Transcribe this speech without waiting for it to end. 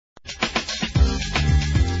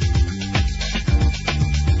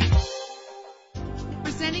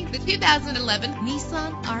2011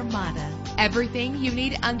 Nissan Armada. Everything you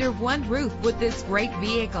need under one roof with this great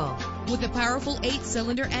vehicle. With a powerful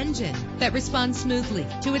 8-cylinder engine that responds smoothly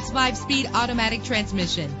to its 5-speed automatic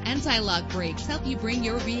transmission. Anti-lock brakes help you bring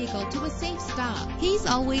your vehicle to a safe stop. He's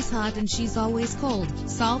always hot and she's always cold.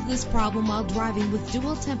 Solve this problem while driving with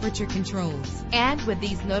dual temperature controls. And with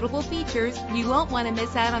these notable features, you won't want to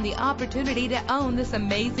miss out on the opportunity to own this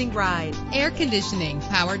amazing ride. Air conditioning,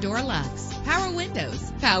 power door locks, power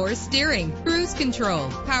windows, power steering, cruise control,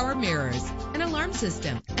 power mirrors, an alarm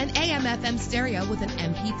system, an AM/FM stereo with an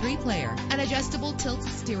MP3 player, an adjustable tilt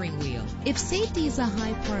steering wheel. If safety is a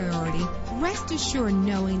high priority, rest assured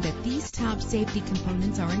knowing that these top safety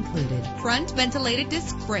components are included. Front ventilated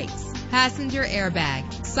disc brakes, passenger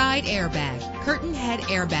airbag, side airbag, curtain head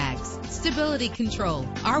airbags, stability control.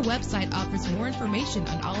 Our website offers more information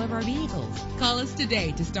on all of our vehicles. Call us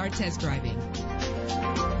today to start test driving.